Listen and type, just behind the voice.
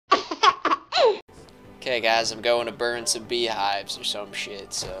Okay, guys, I'm going to burn some beehives or some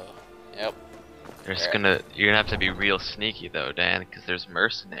shit, so... Yep. You're gonna have to be real sneaky though, Dan, because there's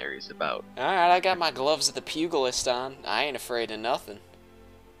mercenaries about. Alright, I got my gloves of the pugilist on. I ain't afraid of nothing.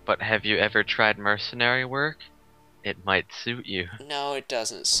 But have you ever tried mercenary work? It might suit you. No, it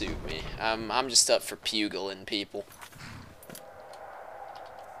doesn't suit me. I'm just up for pugiling people.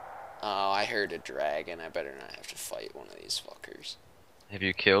 Oh, I heard a dragon. I better not have to fight one of these fuckers. Have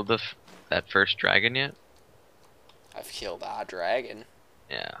you killed that first dragon yet? I've killed a dragon.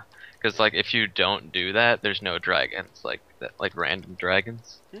 Yeah, because like if you don't do that, there's no dragons like that, like random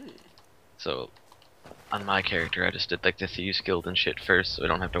dragons. So on my character, I just did like the Thieves Guild and shit first, so I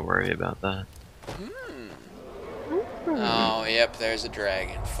don't have to worry about that. Oh, yep, there's a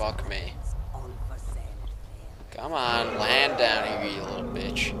dragon. Fuck me. Come on, land down here, you little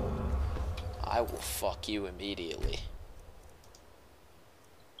bitch. I will fuck you immediately.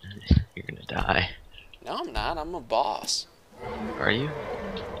 You're gonna die. No, I'm not. I'm a boss. Are you?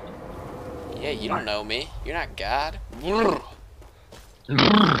 Yeah, you don't know me. You're not God.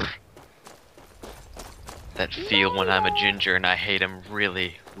 That feel when I'm a ginger and I hate him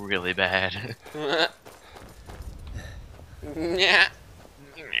really, really bad. Yeah.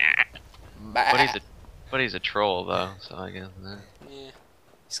 But he's a troll though, so I guess. Yeah.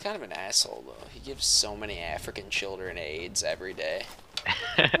 He's kind of an asshole though. He gives so many African children AIDS every day.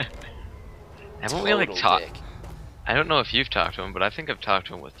 Haven't we like talked? I don't know if you've talked to him, but I think I've talked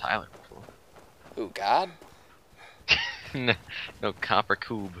to him with Tyler before. Who, God? No, Copper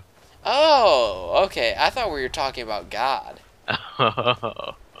Coob. Oh, okay. I thought we were talking about God.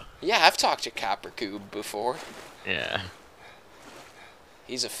 Oh. Yeah, I've talked to Copper Coob before. Yeah.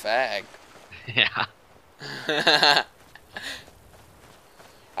 He's a fag. Yeah.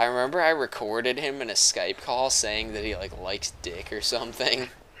 I remember I recorded him in a Skype call saying that he like likes dick or something.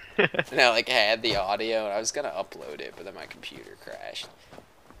 And I like had the audio and I was gonna upload it, but then my computer crashed.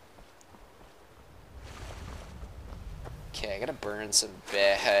 Okay, I gotta burn some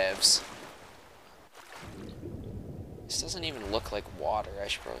beehives. This doesn't even look like water. I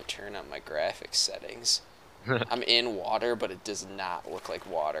should probably turn on my graphics settings. I'm in water, but it does not look like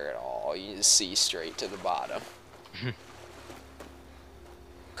water at all. You just see straight to the bottom.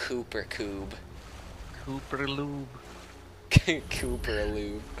 Cooper Coob. Cooper Lube. Cooper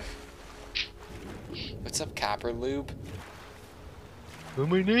Lube. What's up, Copper Lube? What's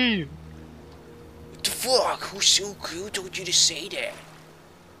my name? What the fuck? Who told you to say that?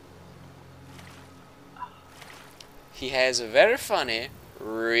 He has a very funny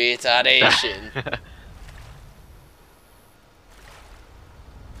retardation.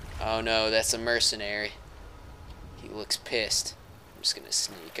 Oh no, that's a mercenary. He looks pissed. I'm just gonna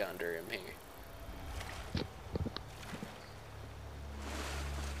sneak under him here.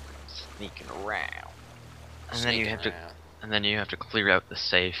 Sneaking around. And then you have to clear out the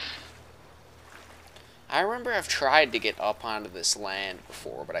safe. I remember I've tried to get up onto this land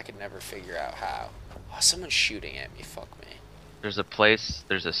before, but I could never figure out how. Oh, someone's shooting at me. Fuck me. There's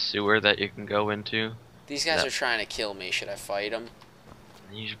a sewer that you can go into. These guys are trying to kill me. Should I fight them?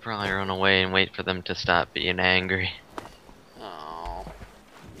 You should probably run away and wait for them to stop being angry. Oh.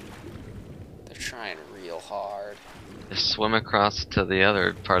 They're trying real hard. Just swim across to the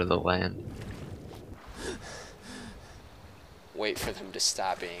other part of the land. Wait for them to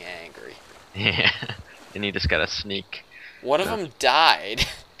stop being angry. Yeah. And you just gotta sneak. One of them died.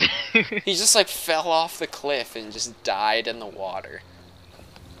 He just like fell off the cliff and just died in the water.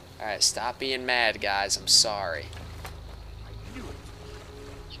 Alright, stop being mad, guys. I'm sorry.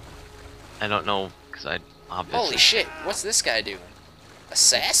 I don't know, because I obviously... Holy shit, what's this guy doing?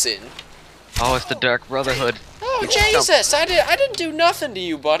 Assassin? Oh, it's the Dark Brotherhood. Oh, Jesus! I didn't do nothing to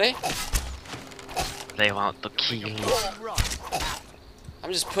you, buddy. They want the key.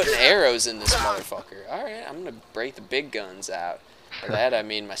 I'm just putting arrows in this motherfucker. Alright, I'm gonna break the big guns out. By that, I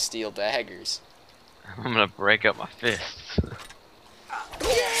mean my steel daggers. I'm gonna break up my fists.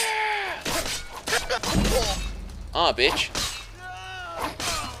 Oh, bitch.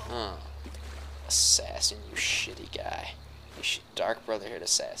 Oh. Assassin, you shitty guy. Dark Brotherhood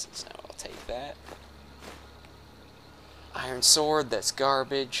assassins. No, I'll take that. Iron sword, that's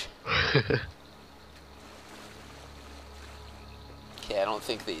garbage. Okay, I don't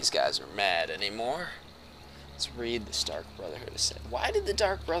think these guys are mad anymore. Let's read the Dark Brotherhood assassins. Why did the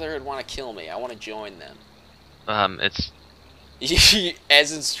Dark Brotherhood want to kill me? I want to join them. It's...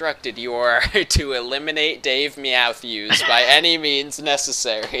 As instructed, you are to eliminate Dave Meowthews by any means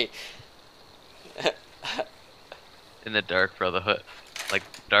necessary. In the Dark Brotherhood, like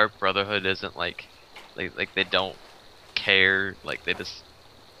Dark Brotherhood isn't like they don't care, like they just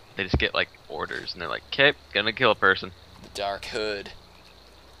They just get like orders, and they're like, "Okay, gonna kill a person." Dark hood.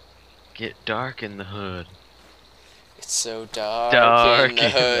 Get dark in the hood. It's so dark, Dark in the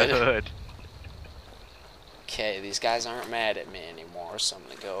hood. hood. Okay, these guys aren't mad at me anymore, so I'm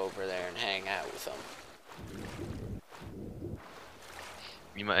gonna go over there and hang out with them.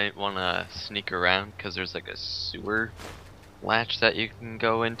 You might want to sneak around because there's like a sewer latch that you can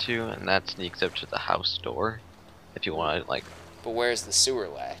go into, and that sneaks up to the house door. If you want to, like. But where's the sewer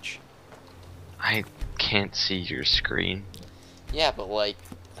latch? I can't see your screen. Yeah, but like,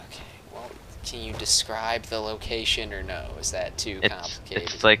 okay, well, can you describe the location or no? Is that too complicated?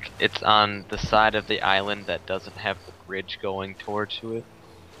 It's like it's on the side of the island that doesn't have the bridge going towards it.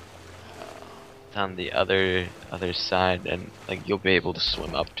 It's on the other side, and like you'll be able to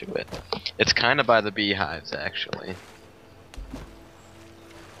swim up to it. It's kind of by the beehives, actually.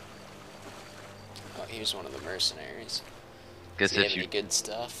 Oh, here's one of the mercenaries. Because Does he have any good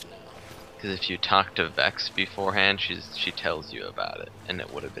stuff? No. Because if you talk to Vex beforehand, she tells you about it, and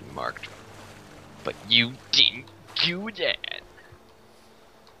it would have been marked. But you didn't do that.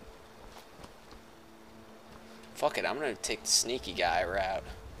 Fuck it, I'm gonna take the sneaky guy route.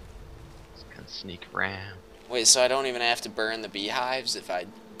 Just gonna sneak around. Wait, so I don't even have to burn the beehives if I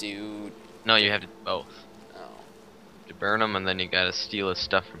do... No, you have to both. Oh. To burn them, and then you gotta steal his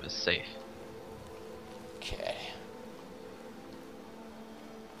stuff from his safe. Okay.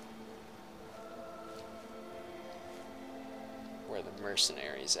 Where the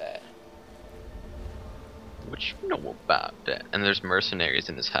mercenaries at? What you know about that? And there's mercenaries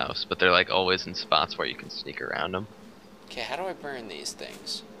in his house, but they're like always in spots where you can sneak around them. Okay, how do I burn these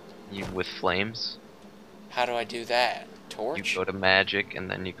things? You with flames. How do I do that? Torch? You go to magic, and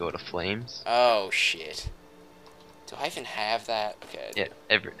then you go to flames. Oh shit. Do I even have that? Okay. Yeah,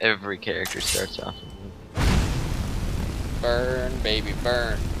 every character starts off. Burn, baby,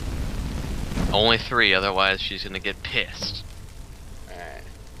 burn. Only 3, otherwise she's gonna get pissed. Alright.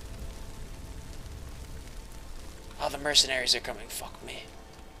 Oh, the mercenaries are coming. Fuck me.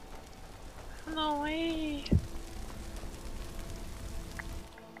 No way.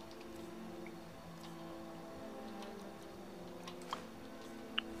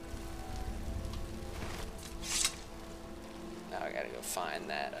 Now I gotta go find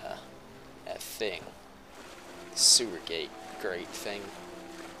that, that thing. Sewer gate, great thing.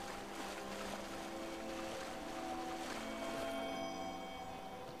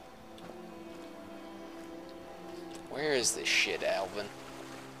 Where is this shit, Alvin?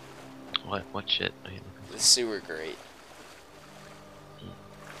 What shit are you looking The sewer grate.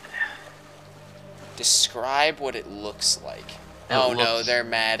 Describe what it looks like. Oh no, they're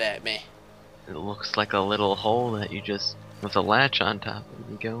mad at me. It looks like a little hole that you just, with a latch on top, and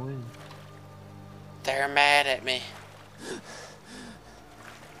you go in. They're mad at me.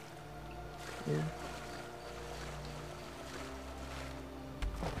 Yeah.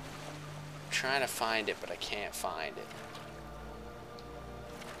 I'm trying to find it, but I can't find it.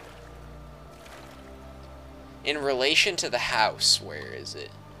 In relation to the house, where is it?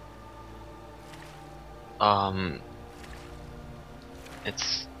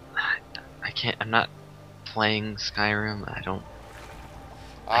 It's, I can't, I'm not playing Skyrim, I don't.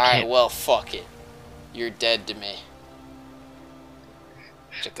 Alright, well, fuck it. You're dead to me.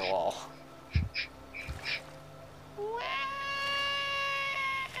 Chickalol.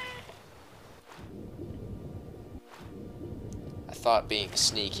 I thought being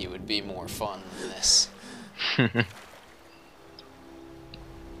sneaky would be more fun than this.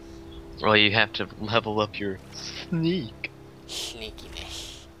 Well, you have to level up your sneak.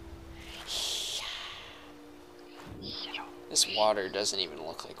 Sneakiness. This water doesn't even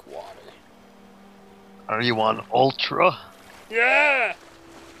look like water. Are you on Ultra? Yeah!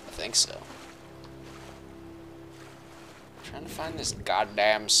 I think so. I'm trying to find this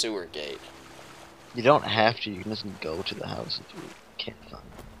goddamn sewer gate. You don't have to, you can just go to the house if you can't find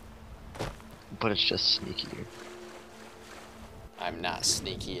it. But it's just sneakier. I'm not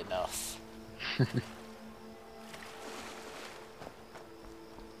sneaky enough.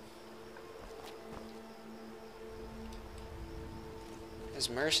 There's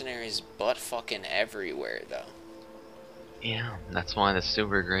mercenaries butt fucking everywhere though. Yeah, that's why the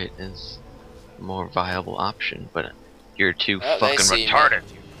sewer grate is a more viable option, but you're too Oh, fucking retarded.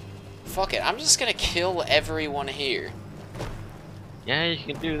 Fuck it, I'm just gonna kill everyone here. Yeah, you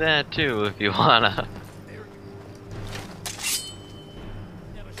can do that too if you wanna.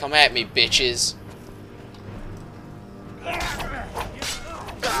 Come at me, bitches.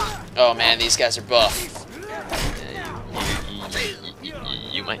 Oh man, these guys are buff.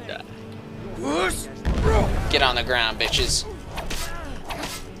 You might die. Get on the ground, bitches.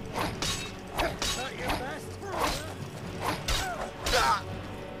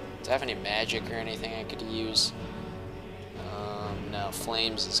 I have any magic or anything I could use? No,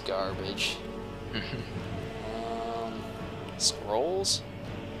 flames is garbage. Scrolls?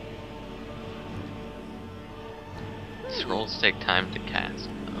 Scrolls take time to cast.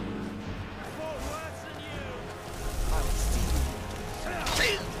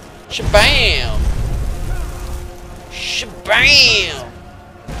 Shabam! Shabam!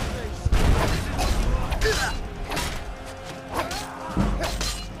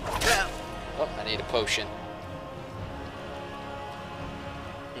 Oh, I need a potion.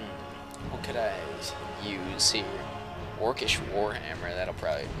 What could I use here? Orcish Warhammer, that'll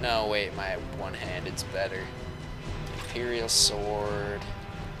probably... No, wait, my one-handed's better. Imperial Sword...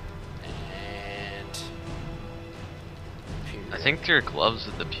 And... I think your gloves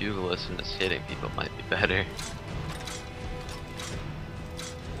with the pugilist and just hitting people might be better.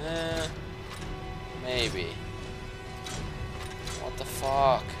 Maybe. What the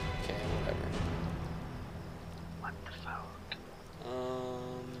fuck? Okay, whatever. What the fuck?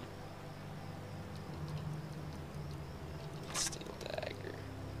 Steel dagger.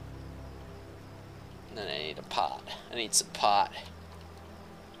 And then I need a pot. I need some pot.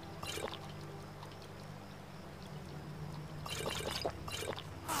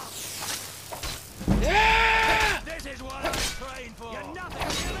 This is what I'm trained for. You're nothing,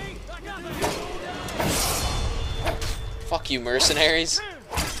 really. Fuck you, mercenaries.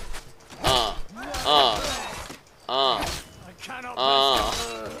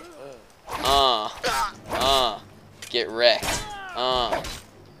 Get wrecked.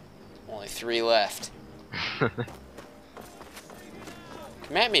 Only 3 left. Come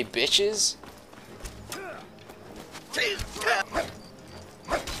at me, bitches.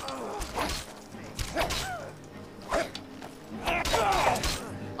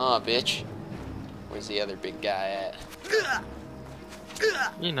 Bitch. Where's the other big guy at?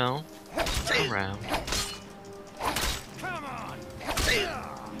 You know, around. Come on.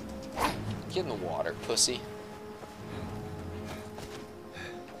 Get in the water, pussy.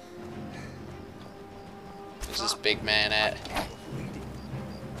 Where's this big man at?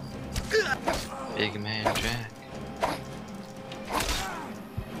 Big man Jack.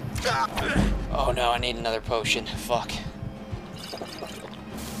 Oh no, I need another potion. Fuck.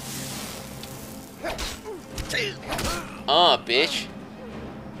 Bitch.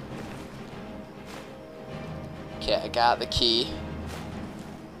 Okay, I got the key.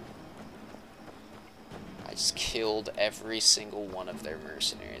 I just killed every single one of their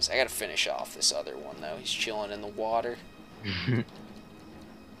mercenaries. I gotta finish off this other one, though. He's chilling in the water. Get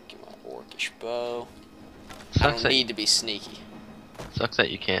my orcish bow. I don't need to be sneaky. Sucks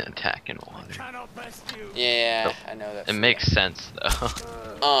that you can't attack in water. Yeah, I know that. It makes sense, though.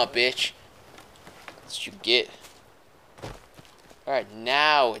 Bitch. That's what you get. Alright,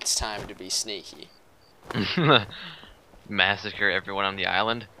 now it's time to be sneaky. Massacre everyone on the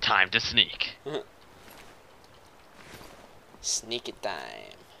island. Time to sneak. Sneak it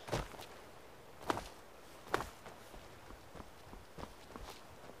time.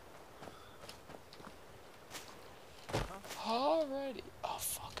 Alrighty. Oh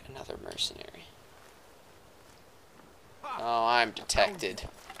fuck, another mercenary. Oh, I'm detected.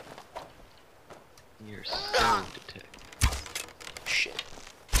 You're so detected. Shit.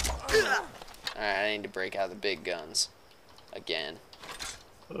 Alright, I need to break out the big guns. Again.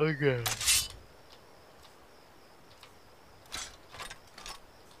 Okay.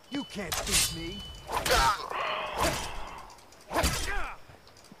 You can't beat me.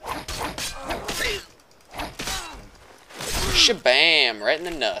 Shabam! Right in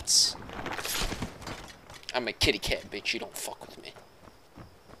the nuts. I'm a kitty cat, bitch. You don't fuck with me.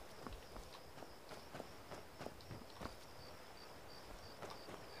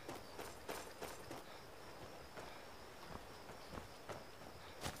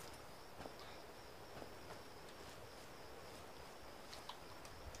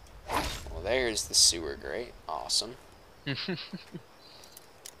 Well, there's the sewer grate. Awesome. Hey,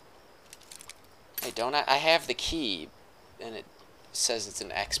 don't I have the key, and it says it's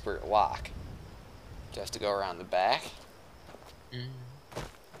an expert lock. Do I have to go around the back?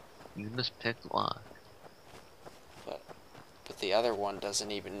 You must pick lock. But the other one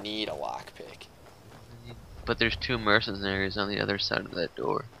doesn't even need a lockpick. But there's 2 mercenaries on the other side of that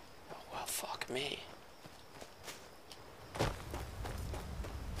door. Oh, well, fuck me.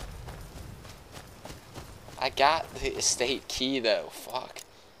 I got the estate key, though. Fuck.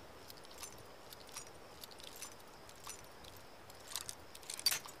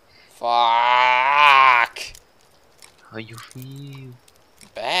 Fuck! How you feel?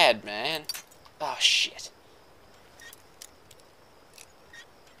 Bad, man. Oh, shit.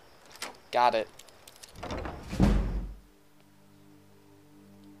 Got it.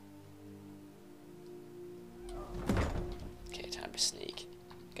 Okay, time to sneak.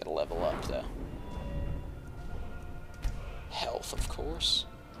 Gotta level up, though. Health, of course.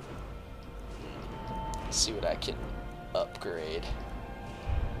 See what I can upgrade.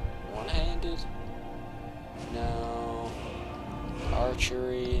 One-handed? No.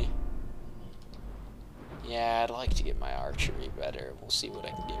 Archery. Yeah, I'd like to get my archery better. We'll see what I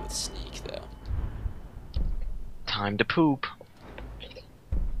can get with sneak, though. Time to poop.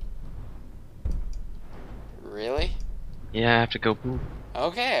 Really? Yeah, I have to go poop.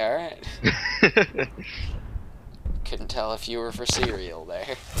 Okay, alright. Couldn't tell if you were for cereal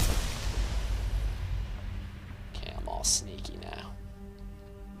there. Okay, I'm all sneaky now.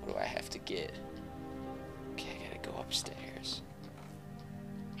 What do I have to get? Okay, I gotta go upstairs.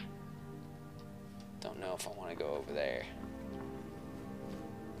 Don't know if I want to go over there.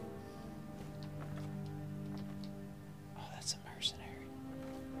 Oh, that's a mercenary.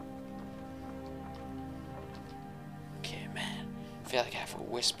 Okay, man. I feel like I have a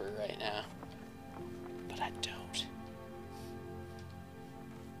whisper right now. But I don't.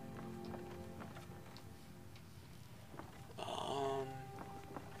 Oh,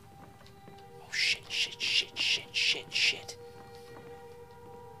 shit.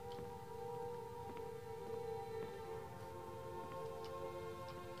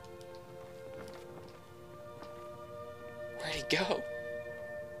 Where'd he go?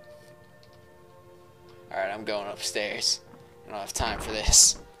 Alright, I'm going upstairs. I don't have time for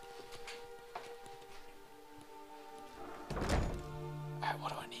this. Alright,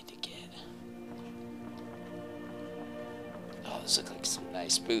 what do I need to get? Oh, those look like some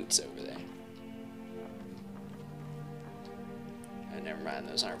nice boots over there. Oh, never mind,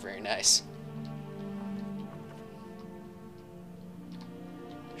 those aren't very nice.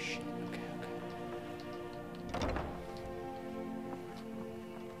 Shit, okay.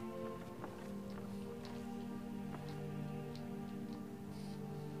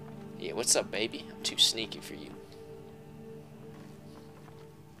 Yeah, what's up, baby? I'm too sneaky for you.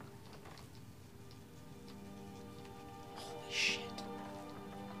 Holy shit.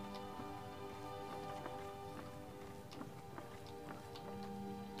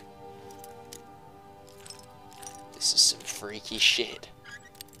 This is some freaky shit.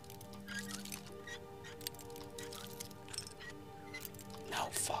 No,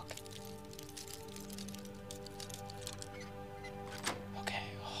 fuck. Okay,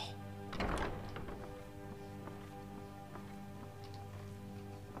 oh.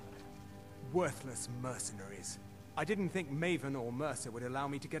 Worthless mercenaries. I didn't think Maven or Mercer would allow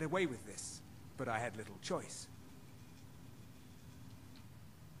me to get away with this, but I had little choice.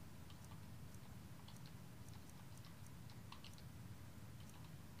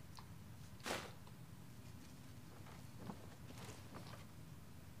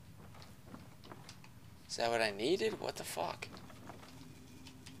 Is that what I needed? What the fuck?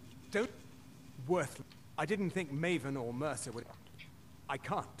 Don't... Worthless. I didn't think Maven or Mercer would... I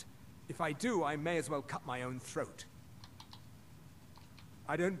can't. If I do, I may as well cut my own throat.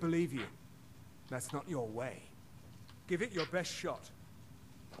 I don't believe you. That's not your way. Give it your best shot.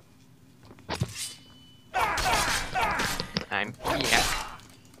 Yeah.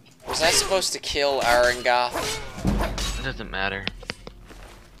 Was I supposed to kill Arangoth? It doesn't matter.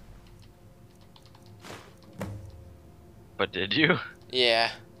 But did you?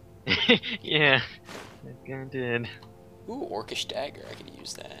 Yeah. Yeah. I kinda did. Ooh, Orcish Dagger. I could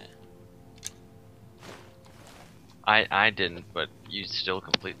use that. I didn't, but you still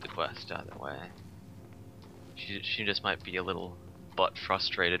complete the quest either way. She just might be a little butt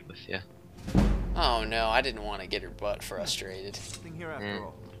frustrated with you. Oh no, I didn't want to get her butt frustrated. Nothing here after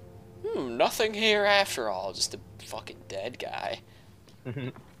all. Nothing here after all. Just a fucking dead guy.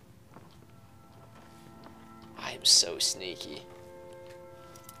 I am so sneaky.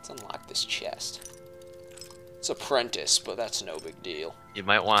 Let's unlock this chest. It's Apprentice, but that's no big deal. You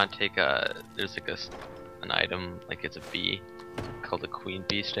might want to take a... There's like an item, like it's a bee, called a Queen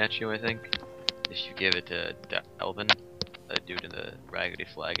Bee statue, I think. If you give it to Elvin, the dude in the Raggedy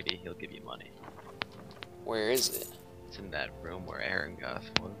Flaggedy, he'll give you money. Where is it? It's in that room where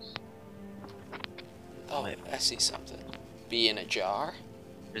Arangoth was. Oh, I see something. Bee in a jar?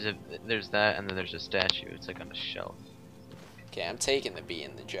 There's that, and then there's a statue. It's like on a shelf. Okay, I'm taking the bee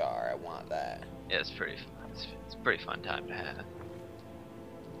in the jar. I want that. Yeah, it's pretty fun. It's a pretty fun time to have.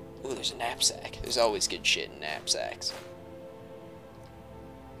 Ooh, there's a knapsack. There's always good shit in knapsacks.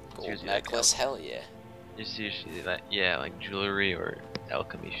 Gold usually necklace, like hell yeah. It's usually that, yeah, like jewelry or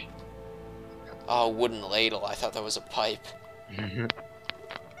alchemy. Oh, wooden ladle. I thought that was a pipe.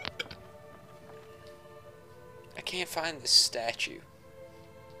 can't find this statue?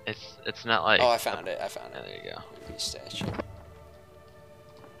 It's not like. Oh, I found it. I found Yeah, it. there you go. Maybe a statue.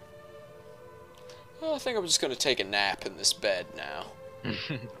 Well, I think I'm just gonna take a nap in this bed now.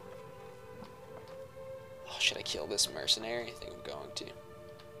 Oh, should I kill this mercenary? I think I'm going to.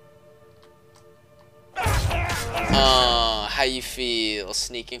 How you feel?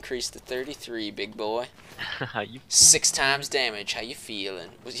 Sneak increase to 33, big boy. How you? 6 times damage. How you feeling?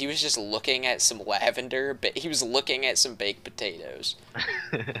 He was just looking at some lavender. He was looking at some baked potatoes.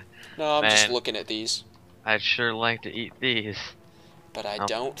 No, I'm just looking at these. I'd sure like to eat these. But I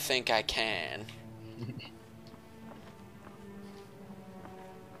don't think I can.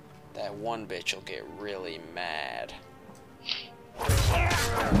 That one bitch will get really mad.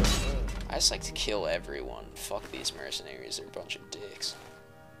 I just like to kill everyone. Fuck these mercenaries, they're a bunch of dicks.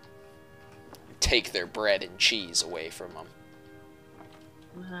 Take their bread and cheese away from them.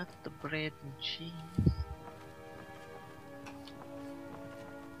 Not the bread and cheese.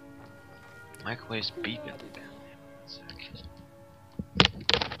 Microwave's beeping.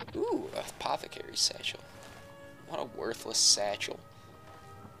 Ooh, apothecary satchel. What a worthless satchel.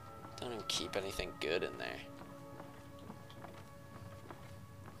 Don't even keep anything good in there.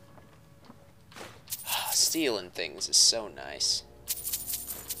 Stealing things is so nice.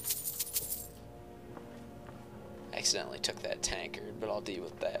 Accidentally took that tankard, but I'll deal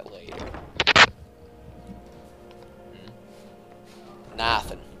with that later.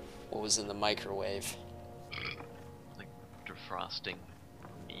 Nothing. What was in the microwave? Like defrosting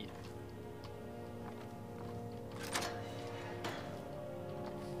meat.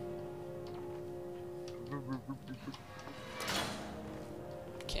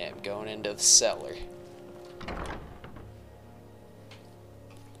 Okay, I'm going into the cellar.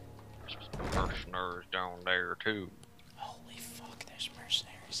 There's mercenaries down there too. Holy fuck, there's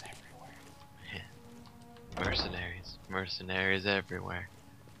mercenaries everywhere. Yeah. Mercenaries. Mercenaries everywhere.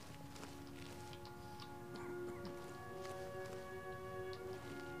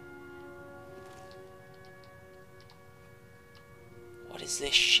 What is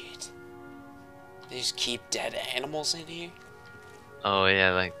this shit? They just keep dead animals in here? Oh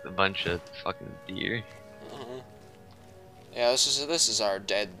yeah, like a bunch of fucking deer. Yeah, this is our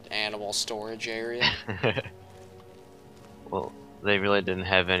dead animal storage area. Well, they really didn't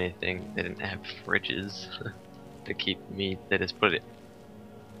have anything. They didn't have fridges to keep meat. They just put it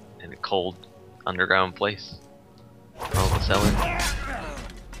in a cold underground place. Oh, the cellar.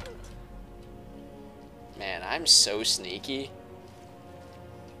 Man, I'm so sneaky.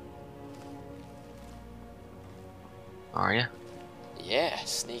 Are ya? Yeah,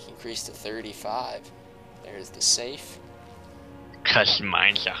 sneak increased to 35. There's the safe. Cause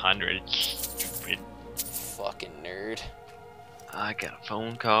mine's 100. Stupid. Fucking nerd. I got a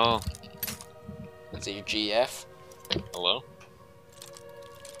phone call. Is it your GF? Hello?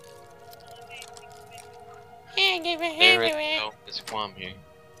 Yeah, give it There it is. Oh, it's Quam here.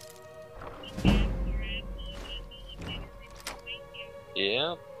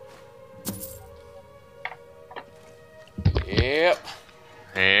 Yep. Yep.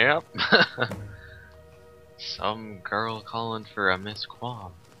 Yep. Some girl calling for a Miss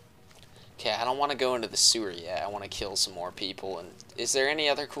Quam. Okay, I don't want to go into the sewer yet. I want to kill some more people. And is there any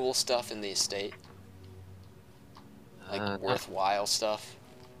other cool stuff in the estate? Like worthwhile stuff?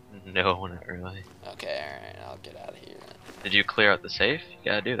 No, not really. Okay, alright, I'll get out of here then. Did you clear out the safe? You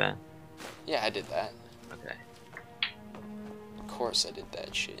gotta do that. Yeah, I did that. Okay. Of course I did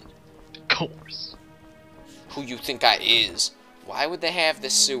that shit. Of course. Who you think I is? Why would they have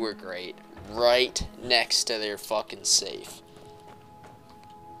this sewer grate right next to their fucking safe?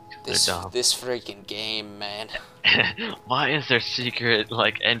 This freaking game, man. Why is there secret,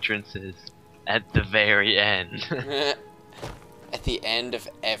 like, entrances at the very end? At the end of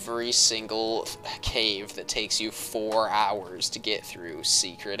every single cave that takes you 4 hours to get through,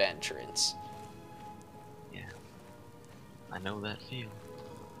 secret entrance. Yeah. I know that feel.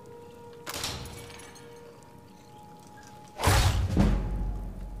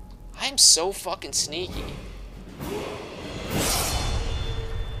 I'm so fucking sneaky.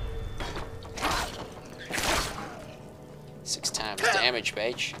 Six times damage,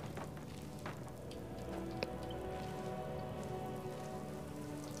 bitch.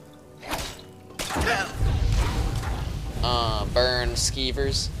 Burn,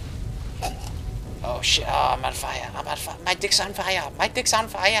 skeevers. Oh shit, oh, I'm on fire, I'm on fire. My dick's on fire, my dick's on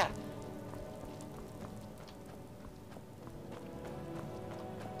fire.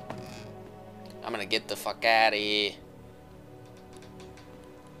 I'm gonna get the fuck out of here.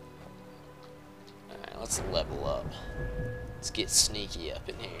 Alright, let's level up. Let's get sneaky up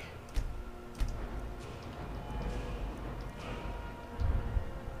in here.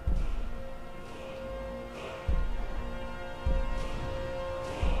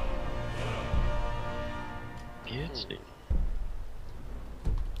 Get sneaky.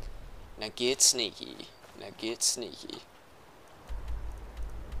 Now get sneaky. Now get sneaky.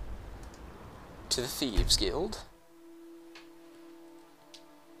 To the Thieves Guild.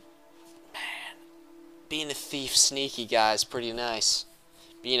 Man, being a thief sneaky guy is pretty nice.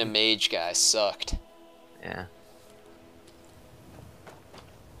 Being a mage guy sucked. Yeah.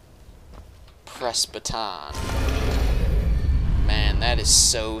 Press baton. Man, that is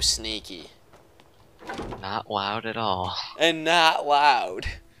so sneaky. Not loud at all. And not loud.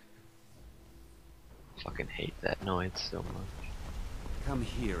 Fucking hate that noise so much. Come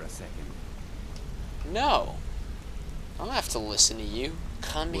here a second. No. I don't have to listen to you.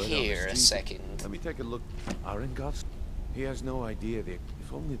 Come Word on the here a street. second. Let me take a look. Arengoth? He has no idea that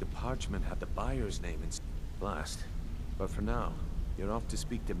if only the parchment had the buyer's name in blast. But for now, you're off to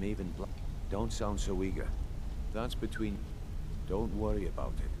speak to Maven Black. Don't sound so eager. That's between. Don't worry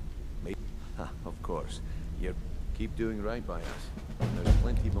about it. Of course. You keep doing right by us. There's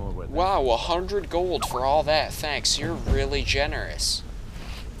plenty more where. Wow, 100 gold for all that. Thanks, you're really generous.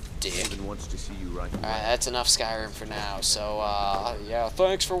 Dick. Maven wants to see you right away. Alright, that's enough Skyrim for now. So, yeah,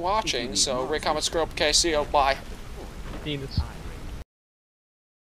 thanks for watching. So, rate, comment, scroll up, KCO, bye. Penis.